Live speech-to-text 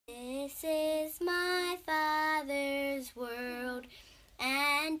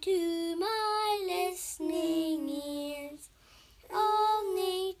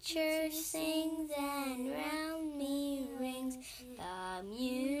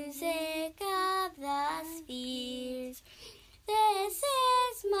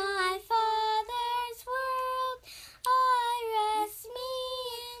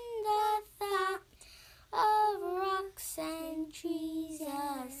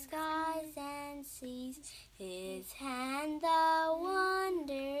His hand the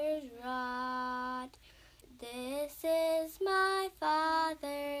wonders wrought. This is my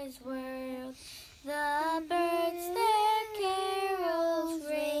Father's world. The birds their carols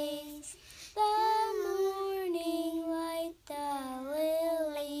raise. The morning light, the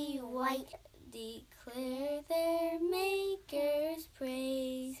lily white, declare their Maker's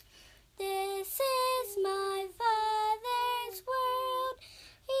praise. This is my Father's world.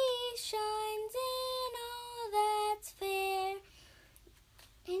 He shines in all that's fair.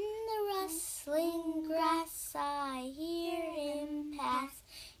 In the rustling grass I hear him pass.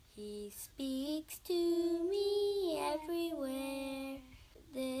 He speaks to me everywhere.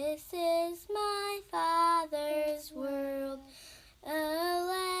 This is my Father's world.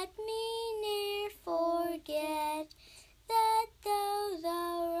 Let me ne'er forget that though the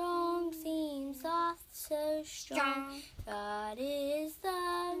wrong seems oft so strong, God is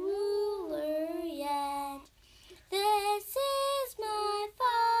the ruler yet. This is my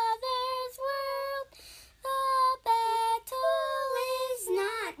Father's world. The battle is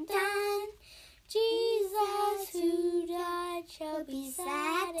not done. Jesus who died shall be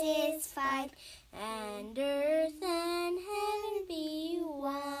satisfied, and earth and heaven be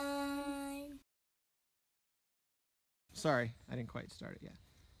one. Sorry, I didn't quite start it yet.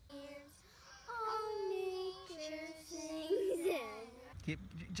 All nature sings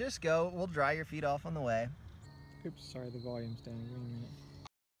Just go. We'll dry your feet off on the way. Oops, sorry, the volume's down. Give me a minute.